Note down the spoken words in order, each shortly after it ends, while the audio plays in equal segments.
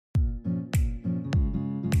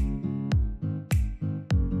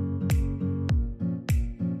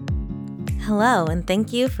Hello, and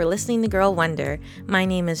thank you for listening to Girl Wonder. My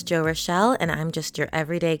name is Jo Rochelle, and I'm just your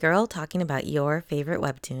everyday girl talking about your favorite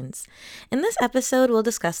webtoons. In this episode, we'll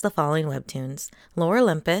discuss the following webtoons: Lore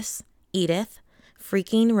Olympus, Edith,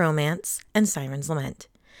 Freaking Romance, and Siren's Lament.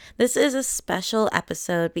 This is a special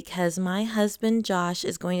episode because my husband Josh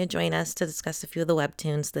is going to join us to discuss a few of the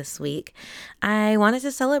webtoons this week. I wanted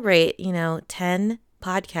to celebrate, 10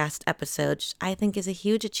 podcast episodes. I think is a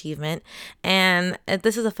huge achievement, and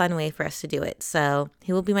this is a fun way for us to do it. So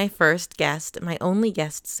he will be my first guest, my only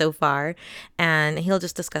guest so far, and he'll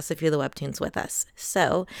just discuss a few of the webtoons with us.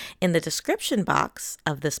 So in the description box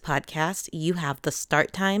of this podcast, you have the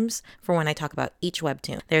start times for when I talk about each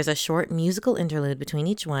webtoon. There's a short musical interlude between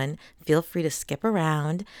each one. Feel free to skip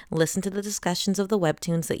around, listen to the discussions of the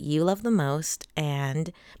webtoons that you love the most,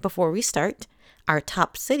 and before we start, our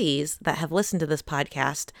top cities that have listened to this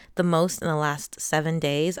podcast the most in the last 7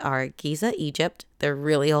 days are Giza, Egypt. They're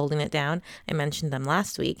really holding it down. I mentioned them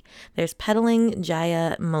last week. There's Petaling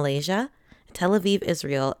Jaya, Malaysia, Tel Aviv,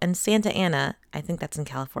 Israel, and Santa Ana. I think that's in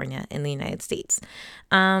California in the United States.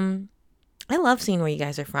 I love seeing where you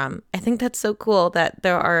guys are from. I think that's so cool that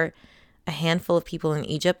there are a handful of people in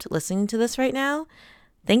Egypt listening to this right now.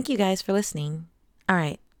 Thank you guys for listening. All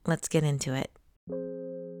right, let's get into it.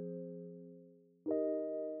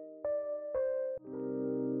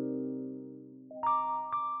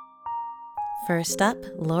 First up,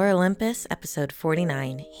 Lore Olympus, episode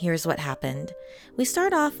 49. Here's what happened. We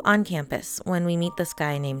start off on campus when we meet this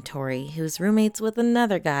guy named Tori, who's roommates with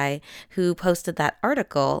another guy who posted that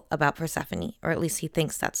article about Persephone, or at least he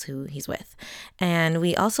thinks that's who he's with. And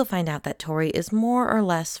we also find out that Tori is more or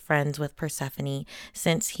less friends with Persephone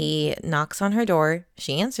since he knocks on her door,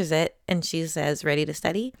 she answers it, and she says, "Ready to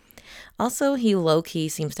study?" Also, he low-key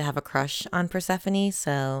seems to have a crush on Persephone,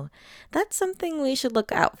 so that's something we should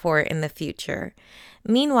look out for in the future.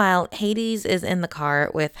 Meanwhile, Hades is in the car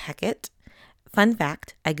with Hecate. Fun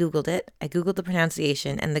fact, I googled it. I googled the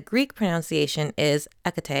pronunciation, and the Greek pronunciation is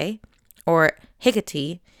Hecate, or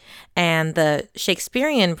Hecate, and the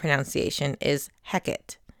Shakespearean pronunciation is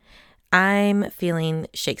Hecate. I'm feeling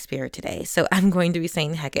Shakespeare today, so I'm going to be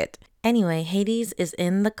saying Hecate. Anyway, Hades is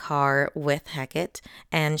in the car with Hecate,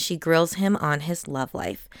 and she grills him on his love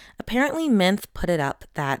life. Apparently, Minth put it up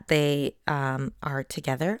that they are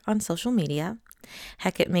together on social media.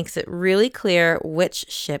 Hecate makes it really clear which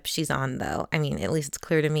ship she's on, though. I mean, at least it's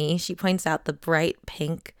clear to me. She points out the bright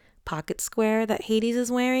pink pocket square that Hades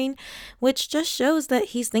is wearing, which just shows that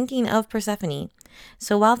he's thinking of Persephone.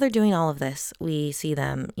 So while they're doing all of this, we see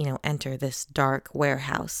them, enter this dark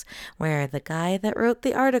warehouse where the guy that wrote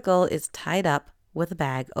the article is tied up with a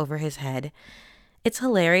bag over his head. It's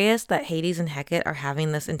hilarious that Hades and Hecate are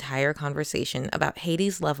having this entire conversation about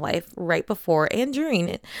Hades' love life right before and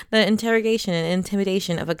during the interrogation and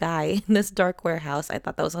intimidation of a guy in this dark warehouse. I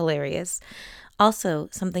thought that was hilarious. Also,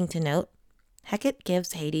 something to note, Hecate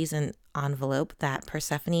gives Hades an envelope that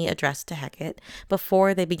Persephone addressed to Hecate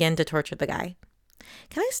before they begin to torture the guy.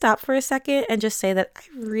 Can I stop for a second and just say that I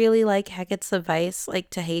really like Hecate's advice,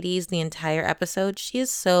 to Hades the entire episode. She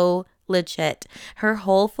is so legit. Her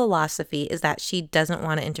whole philosophy is that she doesn't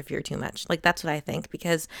want to interfere too much. That's what I think,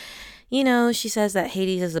 because, she says that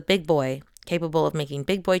Hades is a big boy, capable of making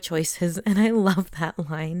big boy choices, and I love that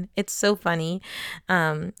line. It's so funny.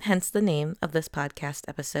 Hence the name of this podcast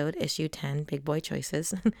episode, Issue 10, Big Boy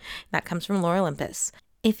Choices. That comes from Lore Olympus.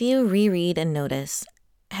 If you reread and notice,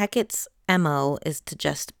 Hecate's MO is to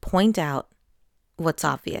just point out what's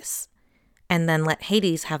obvious and then let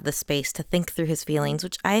Hades have the space to think through his feelings,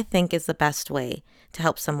 which I think is the best way to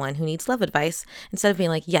help someone who needs love advice, instead of being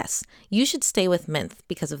like, yes, you should stay with Minth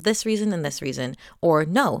because of this reason and this reason, or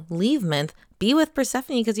no, leave Minth, be with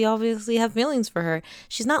Persephone because you obviously have feelings for her.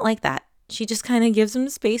 She's not like that. She just kind of gives him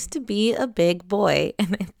space to be a big boy,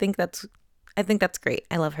 and I think that's great.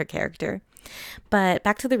 I love her character. But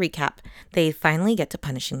back to the recap. They finally get to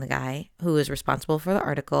punishing the guy who is responsible for the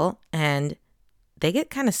article, and they get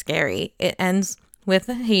kind of scary. It ends with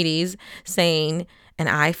Hades saying an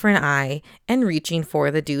eye for an eye and reaching for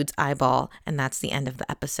the dude's eyeball, and that's the end of the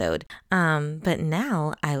episode. But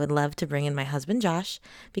now I would love to bring in my husband Josh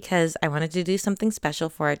because I wanted to do something special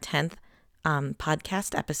for our 10th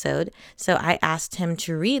podcast episode. So I asked him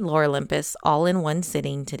to read Lore Olympus all in one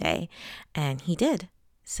sitting today, and he did.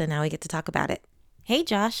 So now we get to talk about it. Hey,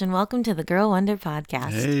 Josh, and welcome to the Girl Wonder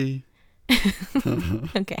podcast. Hey.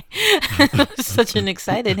 Okay. Such an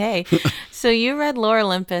excited hey. So you read Lore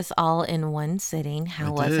Olympus all in one sitting.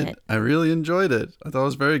 How was it? I really enjoyed it. I thought it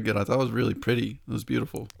was very good. I thought it was really pretty. It was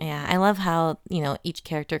beautiful. Yeah, I love how, each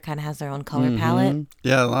character kind of has their own color palette.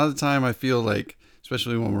 Yeah, a lot of the time I feel like,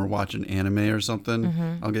 especially when we're watching anime or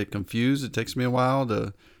something. I'll get confused. It takes me a while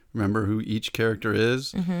to remember who each character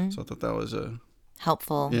is. So I thought that was a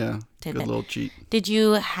helpful good tidbit. little cheat. Did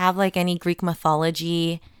you have like any Greek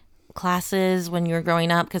mythology classes when you were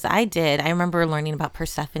growing up? Because I did. I remember learning about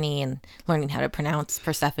Persephone and learning how to pronounce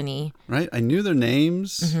Persephone. Right? I knew their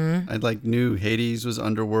names. I knew Hades was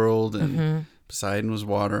underworld and Poseidon was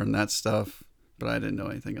water and that stuff. But I didn't know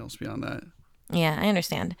anything else beyond that. Yeah, I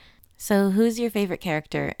understand. So who's your favorite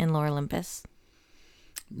character in Lore Olympus?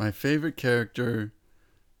 My favorite character,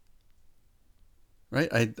 right?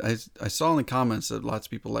 I saw in the comments that lots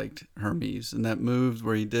of people liked Hermes, and that move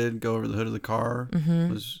where he did go over the hood of the car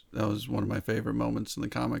was one of my favorite moments in the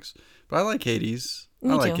comics. But I like Hades. Me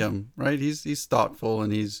I like too. him, right? He's thoughtful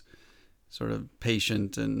and he's sort of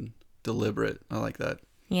patient and deliberate. I like that.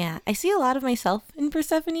 Yeah, I see a lot of myself in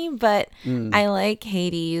Persephone, but I like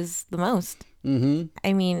Hades the most.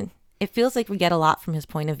 I mean, it feels like we get a lot from his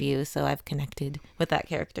point of view, so I've connected with that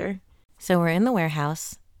character. So we're in the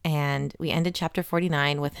warehouse, and we ended chapter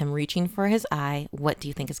 49 with him reaching for his eye. What do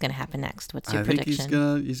you think is going to happen next? What's your prediction?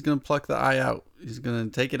 I think he's gonna pluck the eye out. He's gonna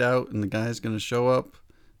take it out, and the guy's gonna show up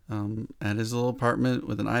at his little apartment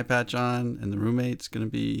with an eye patch on, and the roommate's gonna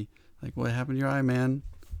be like, "What happened to your eye, man?"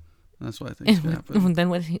 That's what I think is gonna happen. Then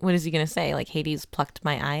what is he going to say? Like, Hades plucked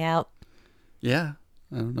my eye out? Yeah.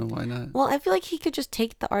 I don't know why not. Well, I feel like he could just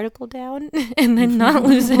take the article down and then not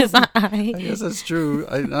lose his eye. I guess that's true.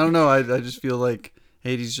 I don't know. I just feel like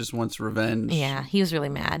Hades just wants revenge. Yeah, he was really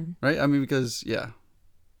mad. Right? I mean, because,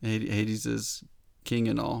 Hades is king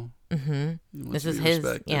and all. This is his.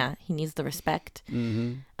 Respected. Yeah, he needs the respect.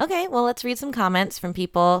 Okay, well, let's read some comments from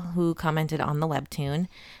people who commented on the webtoon.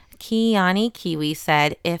 Kiani Kiwi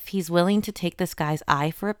said, if he's willing to take this guy's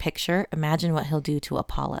eye for a picture, imagine what he'll do to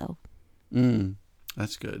Apollo.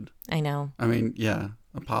 That's good. I know. I mean, yeah,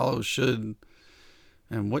 Apollo should.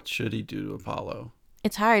 And what should he do to Apollo?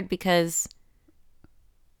 It's hard because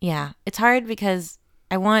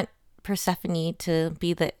I want Persephone to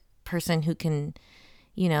be the person who can,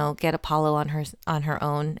 get Apollo on her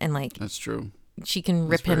own and like. That's true. She can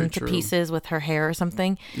rip him to pieces with her hair or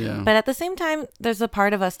something. Yeah. But at the same time, there's a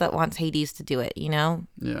part of us that wants Hades to do it, Yeah.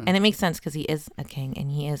 And it makes sense because he is a king and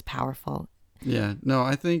he is powerful. Yeah. No,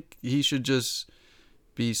 I think he should just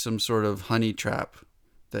be some sort of honey trap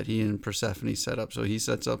that he and Persephone set up. So he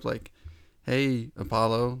sets up like, hey,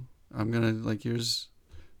 Apollo, I'm going to here's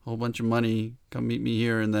a whole bunch of money. Come meet me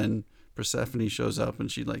here. And then Persephone shows up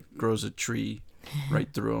and she grows a tree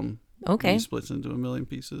right through him. Okay. And he splits into a million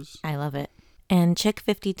pieces. I love it. And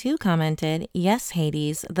Chick52 commented, yes,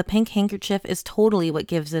 Hades, the pink handkerchief is totally what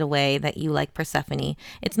gives it away that you like Persephone.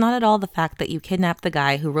 It's not at all the fact that you kidnapped the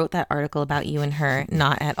guy who wrote that article about you and her.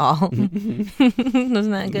 Not at all. Wasn't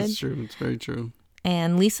that good? It's true. It's very true.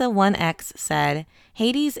 And Lisa1X said,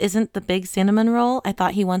 Hades isn't the big cinnamon roll I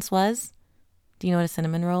thought he once was. Do you know what a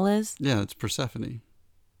cinnamon roll is? Yeah, it's Persephone.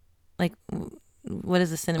 What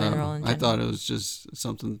is a cinnamon roll in general? I thought it was just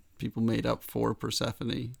something people made up for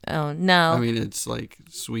Persephone. Oh, no. I mean, it's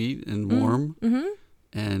sweet and warm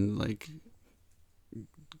and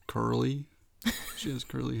curly. She has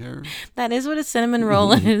curly hair. That is what a cinnamon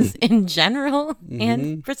roll is in general.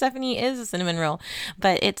 And Persephone is a cinnamon roll.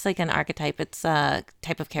 But it's an archetype. It's a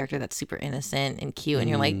type of character that's super innocent and cute. And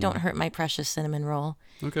you're like, don't hurt my precious cinnamon roll.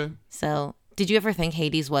 Okay. So did you ever think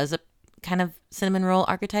Hades was a kind of cinnamon roll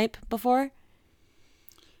archetype before?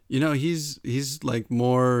 He's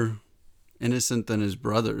more innocent than his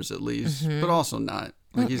brothers, at least, but also not.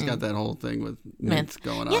 He's got that whole thing with myth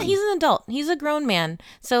going on. Yeah, he's an adult. He's a grown man.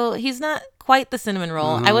 So he's not quite the cinnamon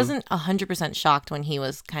roll. I wasn't 100% shocked when he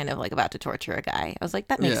was kind of about to torture a guy. I was like,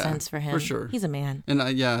 that makes sense for him. For sure. He's a man. And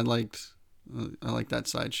I liked that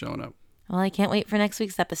side showing up. Well, I can't wait for next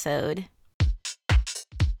week's episode.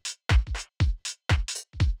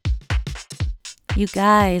 You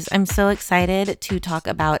guys, I'm so excited to talk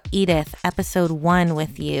about Edith, episode 1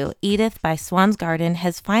 with you. Edith by Swan's Garden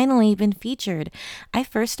has finally been featured. I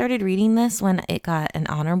first started reading this when it got an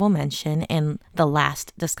honorable mention in the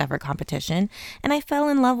last Discover competition, and I fell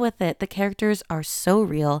in love with it. The characters are so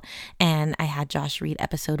real, and I had Josh read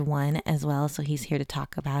episode 1 as well, so he's here to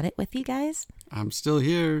talk about it with you guys. I'm still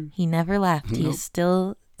here. He never left. Nope. He's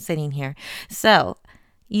still sitting here. So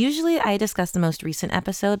usually I discuss the most recent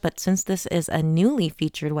episode, but since this is a newly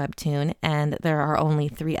featured webtoon and there are only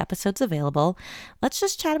 3 episodes available, let's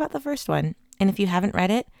just chat about the first one. And if you haven't read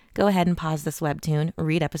it, go ahead and pause this webtoon,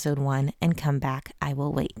 read episode 1, and come back. I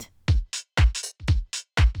will wait.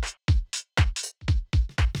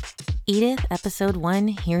 Edith, Episode 1,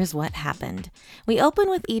 Here's What Happened. We open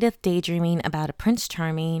with Edith daydreaming about a Prince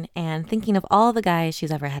Charming and thinking of all the guys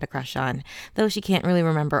she's ever had a crush on. Though she can't really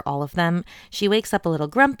remember all of them, she wakes up a little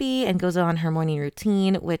grumpy and goes on her morning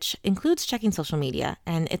routine, which includes checking social media.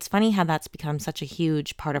 And it's funny how that's become such a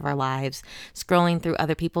huge part of our lives, scrolling through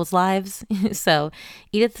other people's lives. So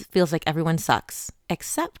Edith feels like everyone sucks,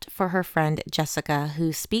 except for her friend Jessica,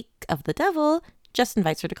 who, speak of the devil, just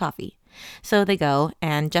invites her to coffee. So they go,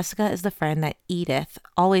 and Jessica is the friend that Edith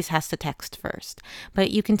always has to text first.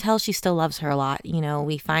 But you can tell she still loves her a lot. You know,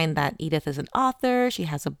 we find that Edith is an author, she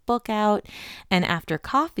has a book out, and after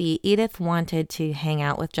coffee, Edith wanted to hang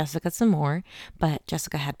out with Jessica some more, but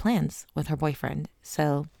Jessica had plans with her boyfriend.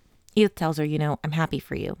 So Edith tells her, you know, I'm happy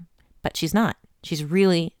for you. But she's not. She's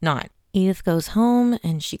really not. Edith goes home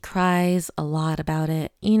and she cries a lot about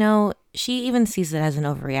it. You know, she even sees it as an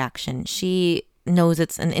overreaction. She knows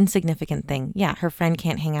it's an insignificant thing. Yeah, her friend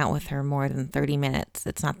can't hang out with her more than 30 minutes.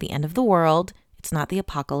 It's not the end of the world. It's not the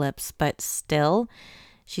apocalypse, but still,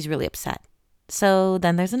 she's really upset. So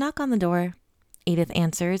then there's a knock on the door. Edith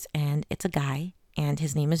answers, and it's a guy, and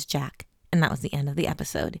his name is Jack. And that was the end of the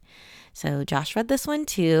episode. So Josh read this one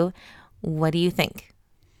too. What do you think?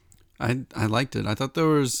 I liked it. I thought there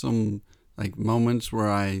was some like moments where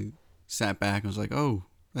I sat back and was like, oh,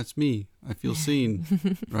 that's me. I feel seen,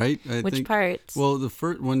 right? Which parts? Well, the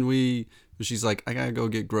first when she's like, I gotta go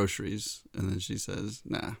get groceries, and then she says,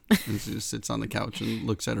 nah, and she just sits on the couch and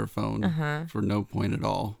looks at her phone for no point at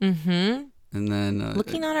all. Mm-hmm. And then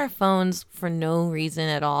looking on our phones for no reason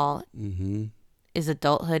at all is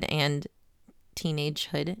adulthood and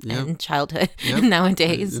teenagehood and childhood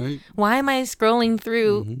nowadays. Right. Why am I scrolling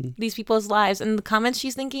through these people's lives? And the comments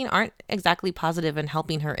she's thinking aren't exactly positive and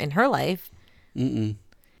helping her in her life. Mm-mm.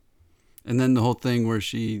 And then the whole thing where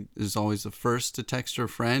she is always the first to text her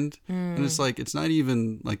friend. And it's like, it's not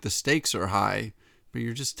even like the stakes are high, but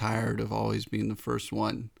you're just tired of always being the first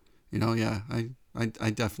one. You know, yeah, I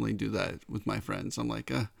definitely do that with my friends. I'm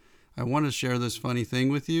like, I want to share this funny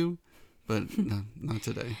thing with you, but no, not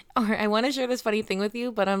today. Or I want to share this funny thing with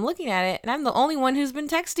you, but I'm looking at it and I'm the only one who's been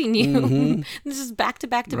texting you. This is back to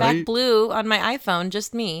back to back blue on my iPhone,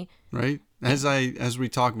 just me. Right. As we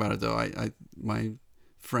talk about it though, my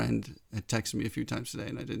friend had texted me a few times today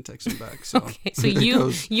and I didn't text him back. So, okay, so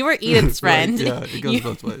you were Edith's friend. Right, yeah, it goes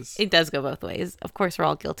both ways. It does go both ways. Of course, we're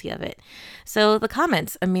all guilty of it. So the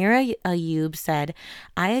comments, Amira Ayub said,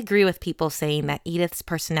 I agree with people saying that Edith's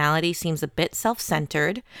personality seems a bit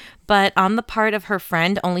self-centered, but on the part of her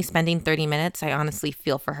friend only spending 30 minutes, I honestly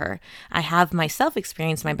feel for her. I have myself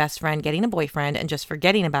experienced my best friend getting a boyfriend and just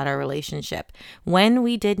forgetting about our relationship. When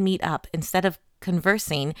we did meet up, instead of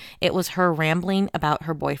conversing, it was her rambling about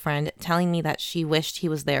her boyfriend, telling me that she wished he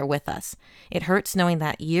was there with us. It hurts knowing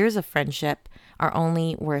that years of friendship are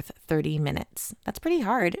only worth 30 minutes. That's pretty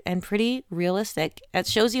hard and pretty realistic. It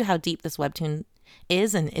shows you how deep this webtoon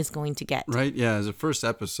is and is going to get. Right, yeah, as a first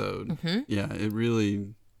episode, yeah, it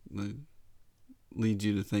really leads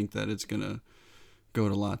you to think that it's going to go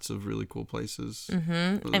to lots of really cool places.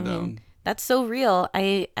 I mean, that's so real.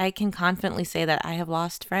 I can confidently say that I have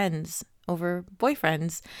lost friends over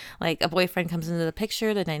boyfriends. Like a boyfriend comes into the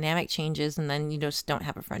picture, the dynamic changes, and then you just don't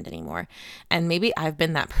have a friend anymore. And maybe I've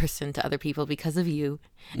been that person to other people because of you.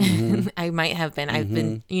 I might have been. I've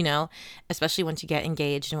been, you know, especially once you get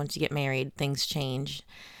engaged and once you get married, things change.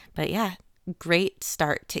 But yeah, great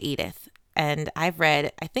start to Edith. And I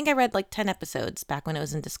think I read like 10 episodes back when it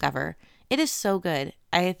was in Discover. It is so good.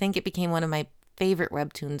 I think it became one of my favorite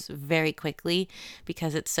webtoons very quickly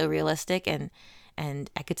because it's so realistic and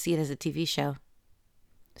I could see it as a TV show.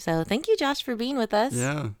 So thank you, Josh, for being with us.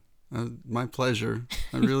 Yeah, my pleasure.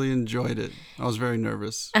 I really enjoyed it. I was very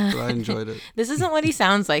nervous, but I enjoyed it. This isn't what he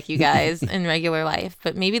sounds like, you guys, in regular life.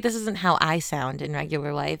 But maybe this isn't how I sound in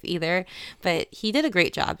regular life either. But he did a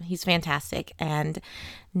great job. He's fantastic. And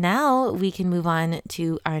now we can move on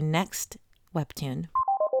to our next webtoon.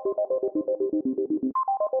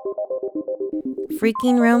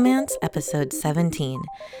 Freaking Romance, Episode 17.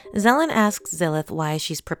 Zelen asks Zilith why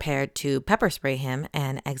she's prepared to pepper spray him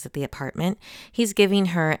and exit the apartment. He's giving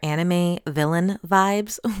her anime villain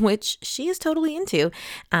vibes, which she is totally into,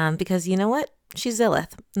 because you know what? She's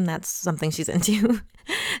Zilith, and that's something she's into.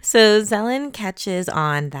 So Zelen catches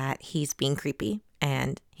on that he's being creepy,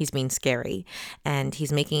 and he's being scary, and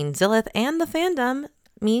he's making Zilith and the fandom,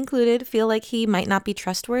 me included, feel like he might not be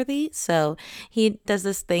trustworthy. So he does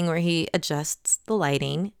this thing where he adjusts the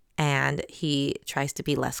lighting and he tries to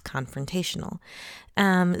be less confrontational.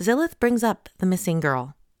 Zilith brings up the missing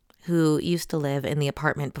girl who used to live in the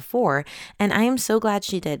apartment before. And I am so glad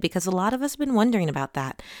she did, because a lot of us have been wondering about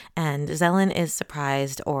that. And Zelen is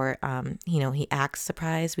surprised, or, he acts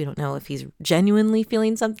surprised. We don't know if he's genuinely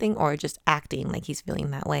feeling something or just acting like he's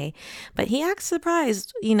feeling that way. But he acts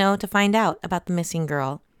surprised, to find out about the missing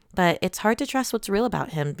girl. But it's hard to trust what's real about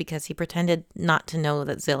him, because he pretended not to know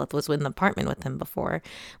that Zilith was in the apartment with him before,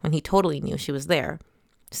 when he totally knew she was there.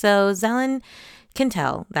 So Zelen can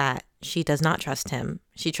tell that she does not trust him.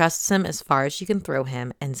 She trusts him as far as she can throw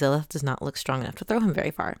him, and Zilith does not look strong enough to throw him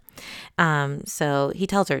very far. So he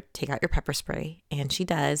tells her, take out your pepper spray, and she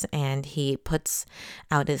does, and he puts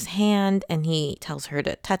out his hand, and he tells her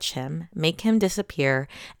to touch him, make him disappear,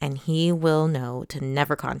 and he will know to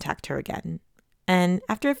never contact her again. And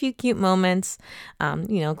after a few cute moments,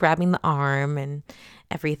 grabbing the arm and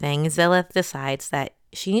everything, Zilith decides that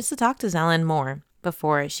she needs to talk to Zelen more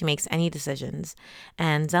before she makes any decisions.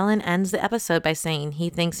 And Zelen ends the episode by saying he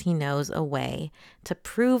thinks he knows a way to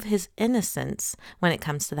prove his innocence when it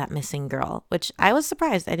comes to that missing girl, which I was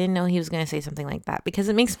surprised. I didn't know he was going to say something like that, because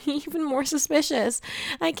it makes me even more suspicious.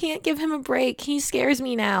 I can't give him a break. He scares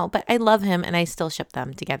me now, but I love him and I still ship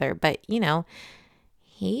them together. But,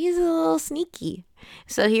 he's a little sneaky.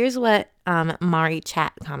 So here's what Mari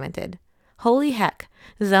Chat commented. Holy heck,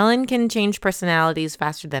 Zelen can change personalities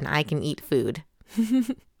faster than I can eat food.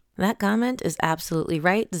 That comment is absolutely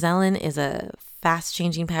right. Zelen is a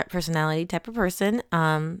fast-changing personality type of person.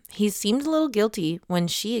 He seemed a little guilty when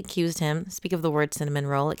she accused him. Speak of the word cinnamon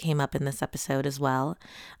roll, it came up in this episode as well.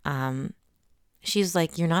 She's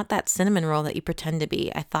like, you're not that cinnamon roll that you pretend to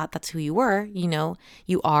be. I thought that's who you were.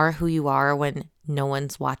 You are who you are when no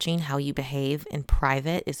one's watching. How you behave in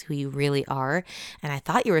private is who you really are. And I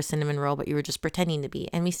thought you were a cinnamon roll, but you were just pretending to be.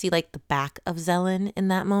 And we see like the back of Zelen in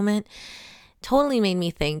that moment. Totally made me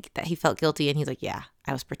think that he felt guilty. And he's like, yeah,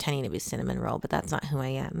 I was pretending to be cinnamon roll, but that's not who I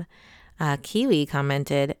am. Kiwi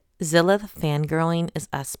commented, Zilith fangirling is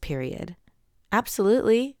us, period.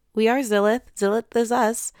 Absolutely. We are Zilith. Zilith is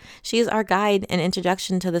us. She is our guide and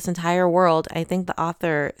introduction to this entire world. I think the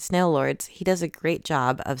author, Snail Lords, he does a great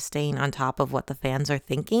job of staying on top of what the fans are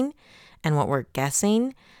thinking and what we're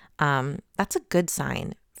guessing. That's a good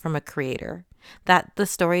sign from a creator. That the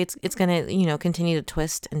story, it's going to, continue to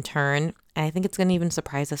twist and turn. And I think it's going to even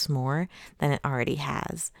surprise us more than it already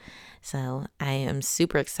has. So I am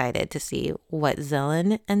super excited to see what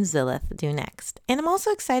Zelen and Zilith do next. And I'm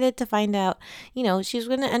also excited to find out, she's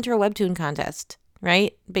going to enter a webtoon contest,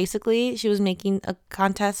 right? Basically, she was making a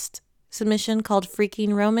contest submission called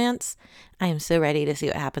Freaking Romance. I am so ready to see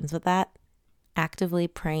what happens with that. Actively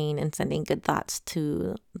praying and sending good thoughts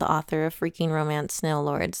to the author of Freaking Romance, Snail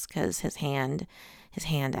Lords, because his hand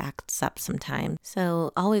acts up sometimes.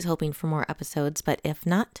 So always hoping for more episodes, but if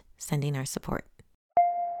not, sending our support.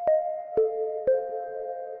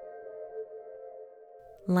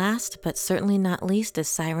 Last but certainly not least is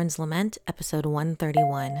Siren's Lament, episode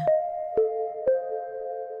 131.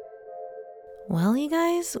 Well, you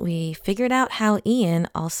guys, we figured out how Ian,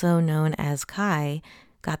 also known as Kai,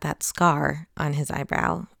 got that scar on his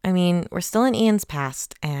eyebrow. I mean, we're still in Ian's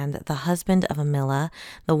past, and the husband of Amila,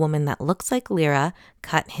 the woman that looks like Lyra,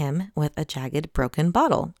 cut him with a jagged broken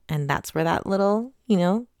bottle. And that's where that little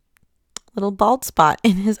bald spot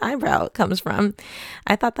in his eyebrow comes from.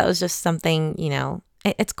 I thought that was just something,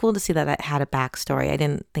 it's cool to see that it had a backstory. I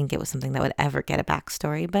didn't think it was something that would ever get a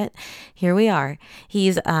backstory, but here we are.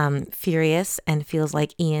 He's furious and feels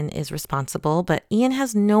like Ian is responsible, but Ian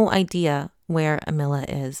has no idea where Amila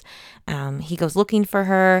is. He goes looking for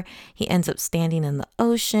her. He ends up standing in the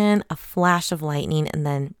ocean, a flash of lightning, and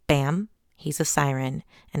then bam, he's a siren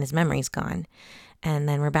and his memory's gone. And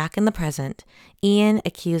then we're back in the present. Ian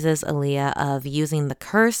accuses Aaliyah of using the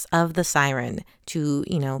curse of the siren to,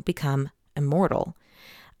 become immortal.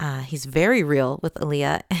 He's very real with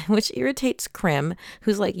Aaliyah, which irritates Krim,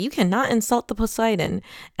 who's like, you cannot insult the Poseidon.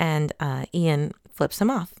 And Ian flips him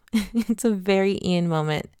off. It's a very Ian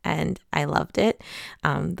moment, and I loved it.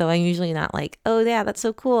 Though I'm usually not like, oh yeah, that's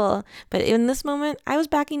so cool. But in this moment, I was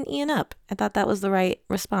backing Ian up. I thought that was the right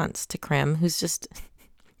response to Krim, who's just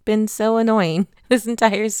been so annoying this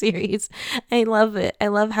entire series. I love it. I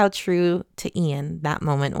love how true to Ian that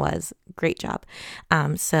moment was. Great job.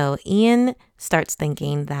 So Ian starts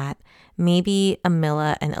thinking that maybe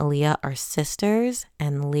Amila and Aaliyah are sisters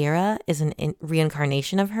and Lyra is an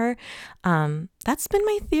reincarnation of her. That's been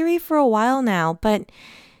my theory for a while now, but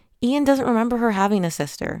Ian doesn't remember her having a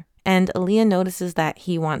sister. And Aaliyah notices that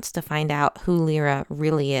he wants to find out who Lyra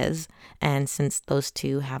really is. And since those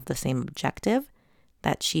two have the same objective,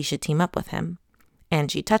 that she should team up with him. And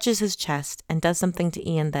she touches his chest and does something to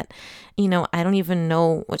Ian that, I don't even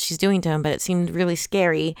know what she's doing to him, but it seemed really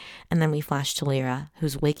scary. And then we flash to Lyra,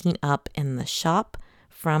 who's waking up in the shop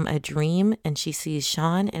from a dream, and she sees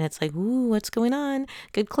Sean, and it's like, ooh, what's going on?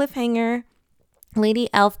 Good cliffhanger. Lady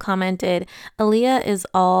Elf commented, Aaliyah is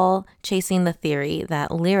all chasing the theory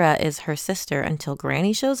that Lyra is her sister until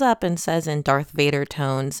Granny shows up and says in Darth Vader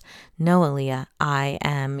tones, no, Aaliyah, I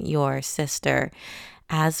am your sister.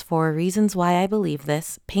 As for reasons why I believe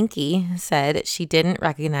this, Pinky said she didn't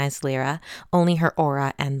recognize Lyra, only her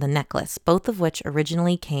aura and the necklace, both of which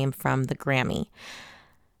originally came from the Grammy.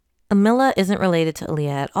 Amila isn't related to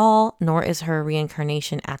Aaliyah at all, nor is her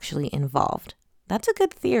reincarnation actually involved. That's a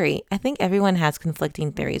good theory. I think everyone has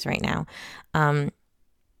conflicting theories right now.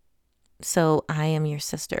 So I am your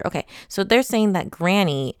sister. Okay, so they're saying that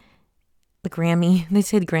they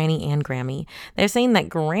said Granny and Grammy. They're saying that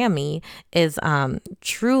Grammy is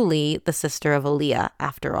truly the sister of Aaliyah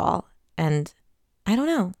after all. And I don't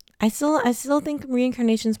know. I still think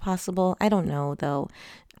reincarnation's possible. I don't know though.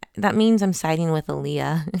 That means I'm siding with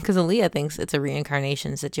Aaliyah because Aaliyah thinks it's a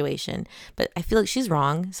reincarnation situation, but I feel like she's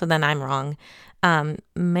wrong, so then I'm wrong.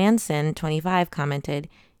 Manson25 commented,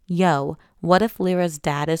 yo, what if Lyra's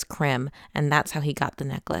dad is Krim and that's how he got the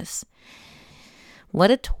necklace?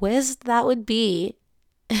 What a twist that would be.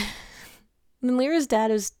 Lyra's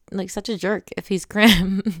dad is like such a jerk if he's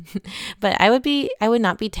Krim. But I would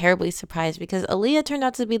not be terribly surprised because Aaliyah turned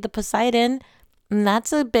out to be the Poseidon. And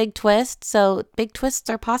that's a big twist. So big twists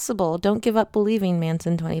are possible. Don't give up believing,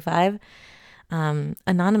 Manson25.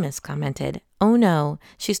 Anonymous commented, oh no,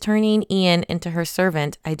 she's turning Ian into her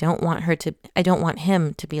servant. I don't want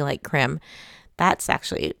him to be like Krim. That's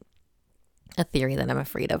actually a theory that I'm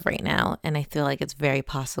afraid of right now. And I feel like it's very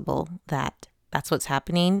possible that that's what's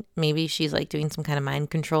happening. Maybe she's like doing some kind of mind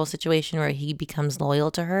control situation where he becomes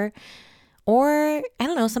loyal to her. Or, I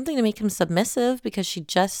don't know, something to make him submissive because she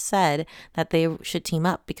just said that they should team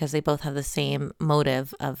up because they both have the same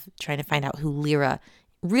motive of trying to find out who Lyra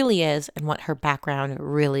really is and what her background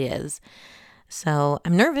really is. So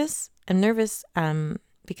I'm nervous.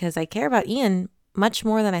 Because I care about Ian much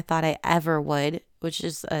more than I thought I ever would, which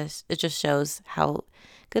is it just shows how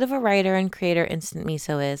good of a writer and creator Instant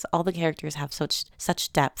Miso is. All the characters have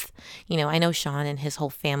such depth. I know Sean and his whole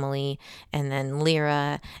family, and then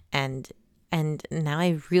Lyra, and now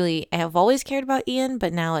I have always cared about Ian,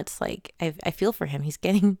 but now it's like I feel for him. He's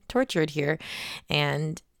getting tortured here,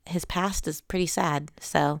 and his past is pretty sad.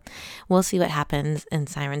 So we'll see what happens in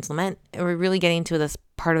Siren's Lament. We're really getting to this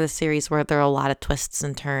part of the series where there are a lot of twists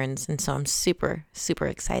and turns, and so I'm super, super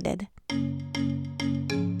excited.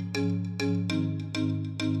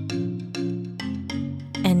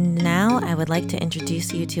 And now I would like to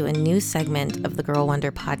introduce you to a new segment of the Girl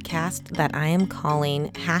Wonder podcast that I am calling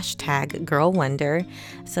 #GirlWonder.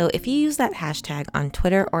 So if you use that hashtag on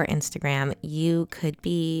Twitter or Instagram, you could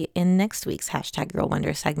be in next week's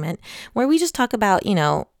 #GirlWonder segment where we just talk about,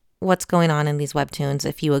 what's going on in these webtoons.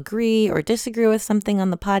 If you agree or disagree with something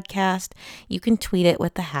on the podcast, you can tweet it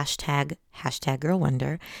with the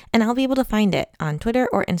 #GirlWonder, and I'll be able to find it on Twitter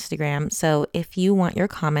or Instagram. So if you want your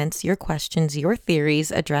comments, your questions, your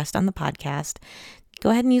theories addressed on the podcast,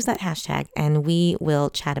 go ahead and use that hashtag, and we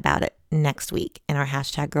will chat about it next week in our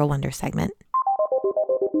 #GirlWonder segment.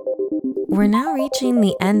 We're now reaching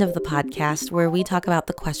the end of the podcast where we talk about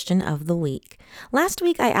the question of the week. Last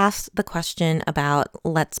week, I asked the question about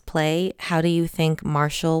Let's Play. How do you think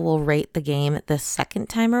Marshall will rate the game the second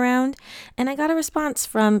time around? And I got a response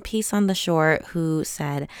from Peace on the Shore who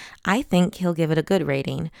said, I think he'll give it a good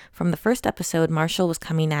rating. From the first episode, Marshall was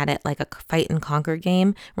coming at it like a fight and conquer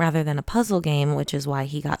game rather than a puzzle game, which is why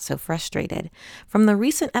he got so frustrated. From the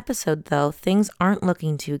recent episode, though, things aren't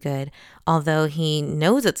looking too good. Although he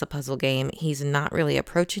knows it's a puzzle game, he's not really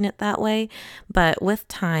approaching it that way. But with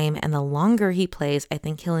time and the longer he plays, I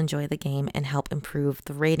think he'll enjoy the game and help improve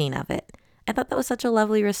the rating of it. I thought that was such a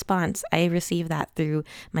lovely response. I received that through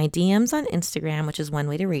my DMs on Instagram, which is one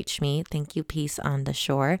way to reach me. Thank you, Peace on the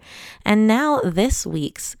Shore. And now this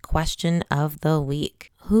week's question of the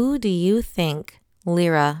week. Who do you think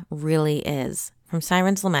Lyra really is? From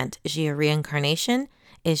Siren's Lament, is she a reincarnation?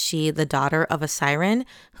 Is she the daughter of a siren?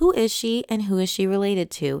 Who is she and who is she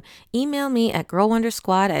related to? Email me at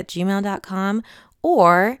girlwondersquad@gmail.com,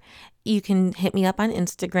 or you can hit me up on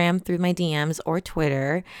Instagram through my DMs or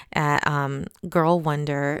Twitter at Girl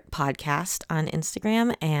Wonder Podcast on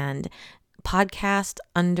Instagram and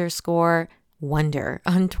podcast_wonder Wonder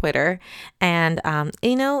on Twitter. And,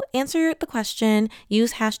 answer the question.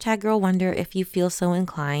 Use hashtag Girl Wonder if you feel so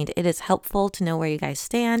inclined. It is helpful to know where you guys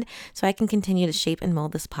stand so I can continue to shape and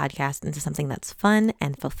mold this podcast into something that's fun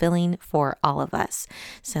and fulfilling for all of us.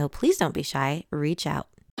 So please don't be shy. Reach out.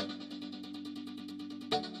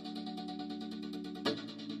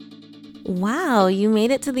 Wow, you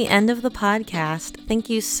made it to the end of the podcast. Thank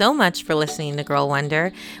you so much for listening to Girl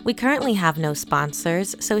Wonder. We currently have no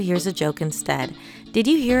sponsors, so here's a joke instead. Did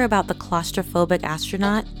you hear about the claustrophobic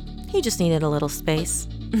astronaut? He just needed a little space.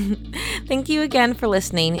 Thank you again for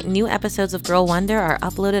listening. New episodes of Girl Wonder are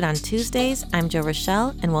uploaded on Tuesdays. I'm Jo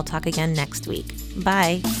Rochelle, and we'll talk again next week.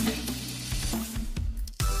 Bye.